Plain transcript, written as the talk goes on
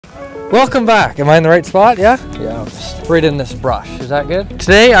Welcome back. Am I in the right spot? Yeah? Yeah, I'm just right in this brush. Is that good?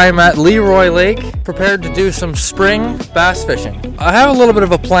 Today I'm at Leroy Lake, prepared to do some spring bass fishing. I have a little bit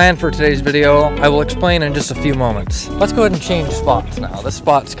of a plan for today's video. I will explain in just a few moments. Let's go ahead and change spots now. This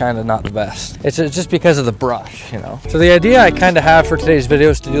spot's kind of not the best. It's just because of the brush, you know. So the idea I kind of have for today's video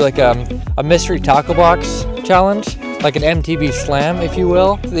is to do like a mystery tackle box challenge. Like an MTB slam, if you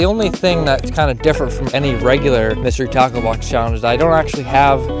will. The only thing that's kind of different from any regular mystery tackle box challenge is that I don't actually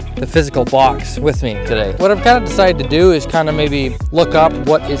have the physical box with me today. What I've kind of decided to do is kind of maybe look up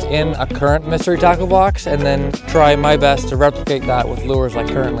what is in a current mystery tackle box and then try my best to replicate that with lures I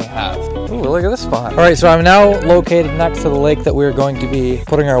currently have. Ooh, look at this spot. All right, so I'm now located next to the lake that we're going to be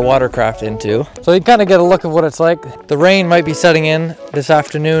putting our watercraft into. So you kind of get a look of what it's like. The rain might be setting in this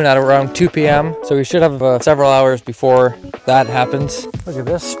afternoon at around 2 p.m. So we should have several hours before that happens. Look at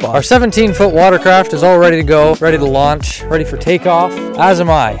this spot. Our 17-foot watercraft is all ready to go, ready to launch, ready for takeoff, as am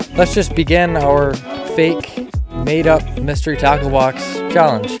I. Let's just begin our fake, made-up mystery tackle box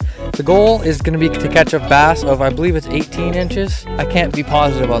challenge. The goal is going to be to catch a bass of, I believe it's 18 inches. I can't be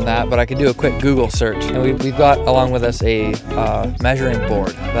positive on that, but I can do a quick Google search. And we've got along with us a measuring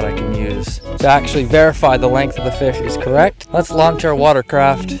board that I can use to actually verify the length of the fish is correct. Let's launch our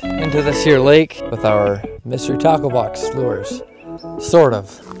watercraft into this here lake with our mystery tackle box lures. Sort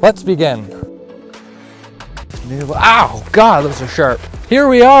of. Let's begin. Ow! God, those are sharp. Here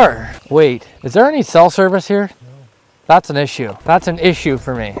we are. Wait, is there any cell service here? That's an issue. That's an issue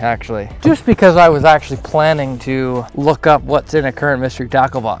for me, actually. Just because I was actually planning to look up what's in a current mystery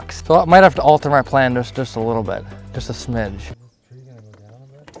tackle box. So I might have to alter my plan just a little bit. Just a smidge.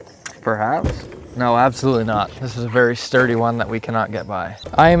 Perhaps? No, absolutely not. This is a very sturdy one that we cannot get by.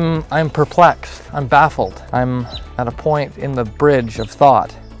 I'm perplexed. I'm baffled. I'm at a point in the bridge of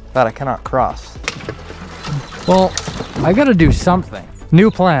thought that I cannot cross. Well, I gotta do something. New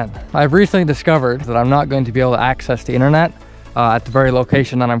plan. I've recently discovered that I'm not going to be able to access the internet at the very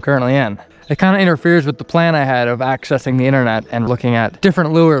location that I'm currently in. It kind of interferes with the plan I had of accessing the internet and looking at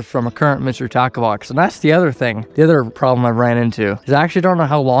different lures from a current mystery tackle box. And that's the other thing. The other problem I've ran into is I actually don't know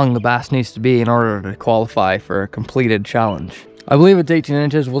how long the bass needs to be in order to qualify for a completed challenge. I believe it's 18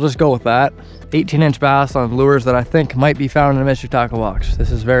 inches. We'll just go with that. 18-inch bass on lures that I think might be found in a mystery tackle box.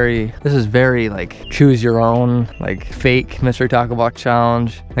 This is very like choose your own, like fake mystery tackle box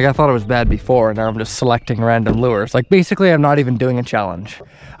challenge. Like I thought it was bad before, and now I'm just selecting random lures. Like basically I'm not even doing a challenge.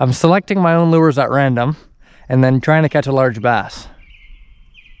 I'm selecting my own lures at random and then trying to catch a large bass.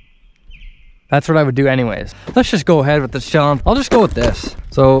 That's what I would do anyways. Let's just go ahead with this challenge. I'll just go with this.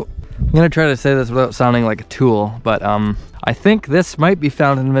 So I'm gonna try to say this without sounding like a tool, but I think this might be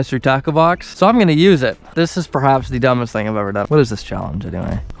found in the mystery tackle box, so I'm gonna use it. This is perhaps the dumbest thing I've ever done. What is this challenge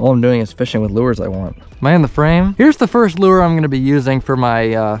anyway? All I'm doing is fishing with lures I want. Am I in the frame? Here's the first lure I'm gonna be using for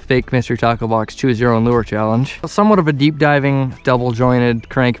my fake mystery tackle box choose your own lure challenge. Somewhat of a deep diving, double jointed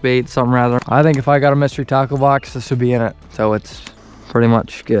crankbait, something rather. I think if I got a mystery tackle box, this would be in it. So it's pretty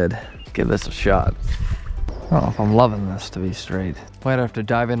much good. Let's give this a shot. I don't know if I'm loving this, to be straight. Might have to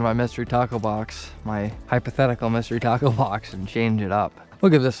dive into my mystery tackle box, my hypothetical mystery tackle box, and change it up. We'll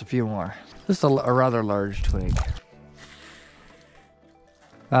give this a few more. This is a rather large twig.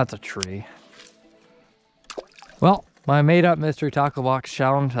 That's a tree. Well, my made up mystery tackle box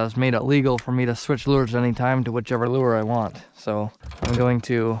challenge has made it legal for me to switch lures anytime to whichever lure I want. So I'm going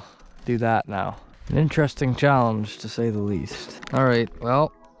to do that now. An interesting challenge, to say the least. All right,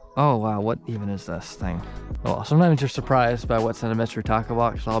 well. Oh wow, what even is this thing? Well, sometimes you're surprised by what's in a mystery tackle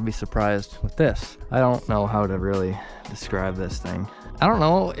box, so I'll be surprised with this. I don't know how to really describe this thing. I don't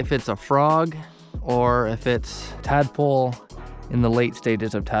know if it's a frog or if it's tadpole in the late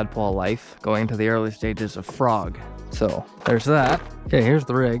stages of tadpole life, going to the early stages of frog. So there's that. Okay, here's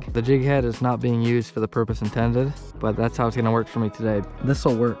the rig. The jig head is not being used for the purpose intended, but that's how it's gonna work for me today.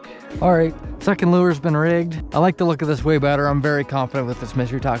 This'll work. All right, second lure's been rigged. I like the look of this way better. I'm very confident with this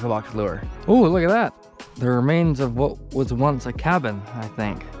mystery tackle box lure. Oh, look at that. The remains of what was once a cabin, I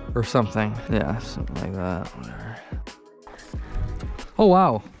think, or something. Yeah, something like that, whatever. Oh,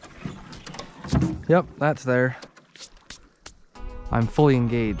 wow. Yep, that's there. I'm fully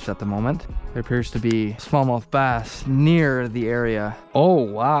engaged at the moment. There appears to be smallmouth bass near the area. Oh,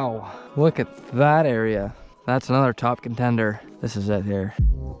 wow. Look at that area. That's another top contender. This is it here.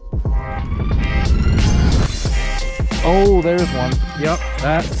 Oh, there's one. Yep,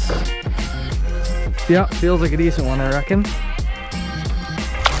 yep, feels like a decent one, I reckon.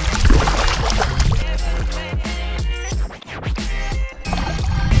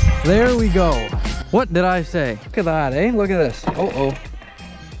 There we go. What did I say? Look at that, eh? Look at this. Oh.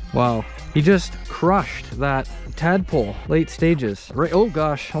 Wow. He just crushed that tadpole, late stages. Right, oh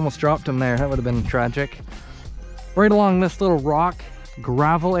gosh, almost dropped him there. That would have been tragic. Right along this little rock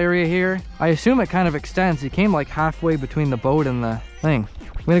gravel area here. I assume it kind of extends. He came like halfway between the boat and the thing.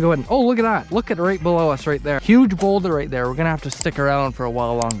 I'm gonna go ahead and, oh, look at that. Look at right below us right there. Huge boulder right there. We're gonna have to stick around for a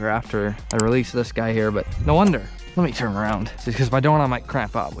while longer after I release this guy here, but no wonder. Let me turn around, because if I don't, I might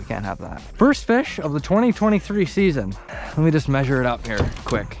cramp up. We can't have that. First fish of the 2023 season. Let me just measure it up here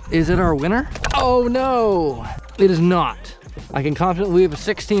quick. Is it our winner? Oh no, it is not. I can confidently leave a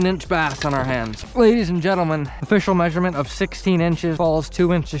 16-inch bass on our hands. Ladies and gentlemen, official measurement of 16 inches falls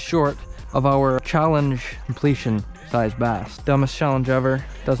 2 inches short of our challenge completion size bass. Dumbest challenge ever,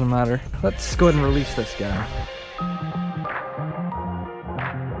 doesn't matter. Let's go ahead and release this guy.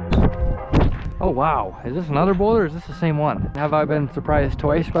 Oh wow, is this another boulder or is this the same one? Have I been surprised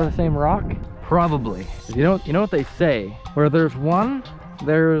twice by the same rock? Probably. You know what they say? Where there's one,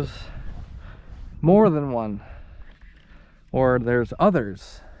 there's more than one. Or there's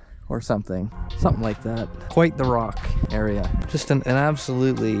others, or something like that. Quite the rock area. Just an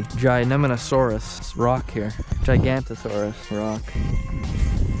absolutely ginormous rock here. Gigantosaurus rock.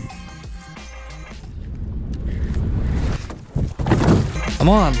 I'm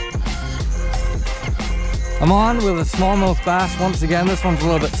on. I'm on with a smallmouth bass once again. This one's a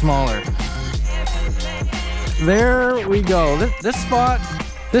little bit smaller. There we go. This spot,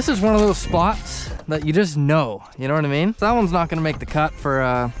 this is one of those spots that you just know, you know what I mean? That one's not gonna make the cut for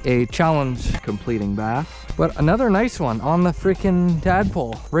a challenge completing bass, but another nice one on the freaking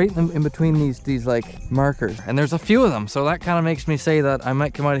tadpole, right in between these like markers. And there's a few of them, so that kind of makes me say that I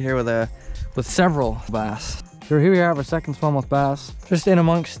might come out of here with several bass. So here we have our second smallmouth bass, just in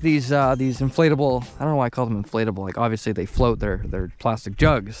amongst these inflatable, I don't know why I call them inflatable, like obviously they float, they're plastic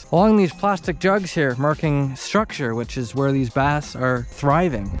jugs. Along these plastic jugs here, marking structure, which is where these bass are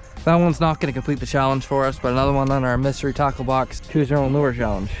thriving. That one's not gonna complete the challenge for us, but another one on our mystery tackle box, choose your own lure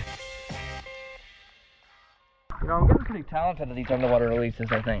challenge. You know, I'm getting pretty talented at these underwater releases,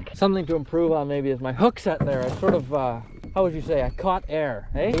 I think. Something to improve on maybe is my hook set there. I sort of, how would you say, I caught air,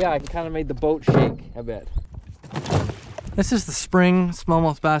 eh? Yeah, I kind of made the boat shake a bit. This is the spring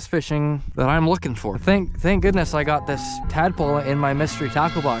smallmouth bass fishing that I'm looking for. Thank goodness I got this tadpole in my mystery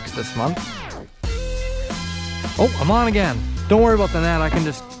tackle box this month. Oh, I'm on again. Don't worry about the net, I can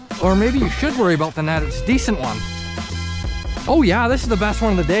just, or maybe you should worry about the net, it's a decent one. Oh yeah, this is the best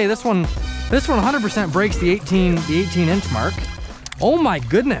one of the day. This one 100% breaks the 18-inch mark. Oh my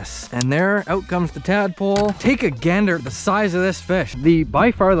goodness. And there, out comes the tadpole. Take a gander at the size of this fish.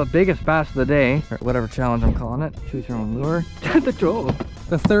 By far the biggest bass of the day, or whatever challenge I'm calling it. Choose your own lure.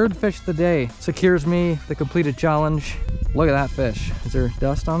 The third fish of the day secures me the completed challenge. Look at that fish. Is there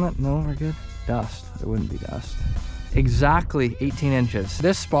dust on it? No, we're good. Dust, there wouldn't be dust. Exactly 18 inches.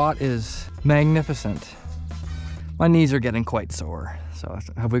 This spot is magnificent. My knees are getting quite sore. So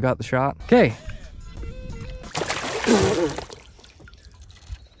have we got the shot? Okay.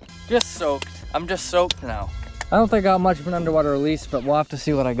 Just soaked. I'm just soaked now. I don't think I got much of an underwater release, but we'll have to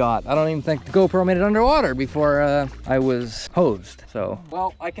see what I got. I don't even think the GoPro made it underwater before I was hosed, so.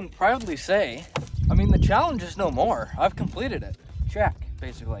 Well, I can proudly say, I mean, the challenge is no more. I've completed it. Check,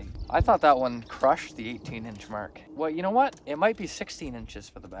 basically. I thought that one crushed the 18-inch mark. Well, you know what? It might be 16 inches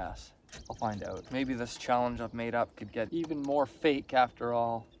for the bass. I'll find out. Maybe this challenge I've made up could get even more fake after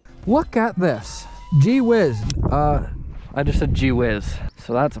all. Look at this. Gee whiz. I just said gee whiz,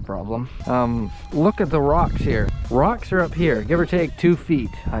 so that's a problem. Look at the rocks here. Rocks are up here, give or take 2 feet,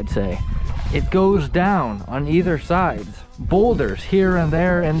 I'd say. It goes down on either side. Boulders here and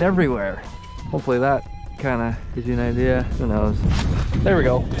there and everywhere. Hopefully that kind of gives you an idea. Who knows? There we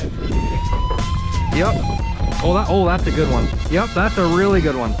go. Yep. Oh, that's a good one. Yep, that's a really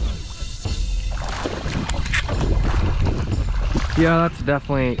good one. Yeah, that's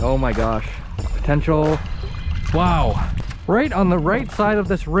definitely, oh my gosh. Potential. Wow. Right on the right side of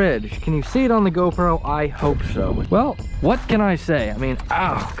this ridge. Can you see it on the GoPro? I hope so. Well, what can I say? I mean,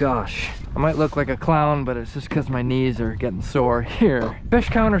 oh gosh. I might look like a clown, but it's just because my knees are getting sore here. Fish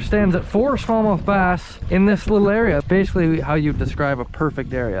counter stands at 4 smallmouth bass in this little area. Basically how you describe a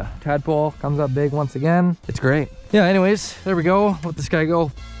perfect area. Tadpole comes up big once again. It's great. Yeah, anyways, there we go. Let this guy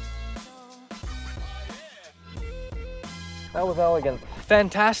go. That was elegant.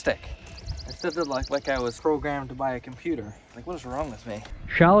 Fantastic. I did it like I was programmed by a computer. Like, what is wrong with me?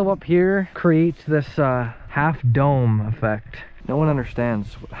 Shallow up here creates this half dome effect. No one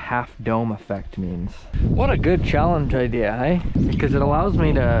understands what half dome effect means. What a good challenge idea, eh? Because it allows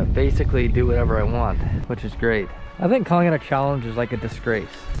me to basically do whatever I want, which is great. I think calling it a challenge is like a disgrace,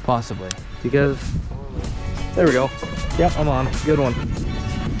 possibly. Because, there we go. Yep, I'm on. Good one.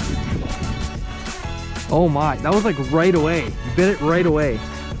 Oh my, that was like right away. Bit it right away.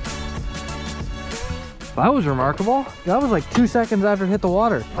 That was remarkable. That was like 2 seconds after it hit the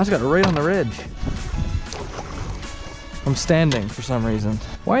water. I just got it right on the ridge. I'm standing for some reason.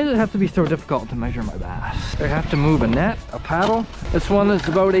 Why does it have to be so difficult to measure my bass? I have to move a net, a paddle. This one is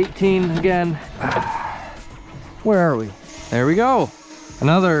about 18 again. Where are we? There we go.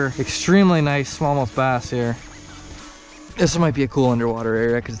 Another extremely nice smallmouth bass here. This might be a cool underwater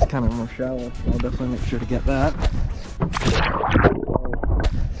area because it's kind of more shallow. I'll definitely make sure to get that.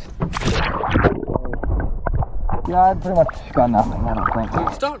 Yeah, I pretty much got nothing, I don't think.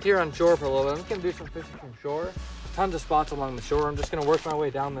 We've stopped here on shore for a little bit. I'm just gonna do some fishing from shore. Tons of spots along the shore. I'm just gonna work my way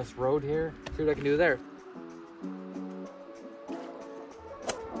down this road here, see what I can do there.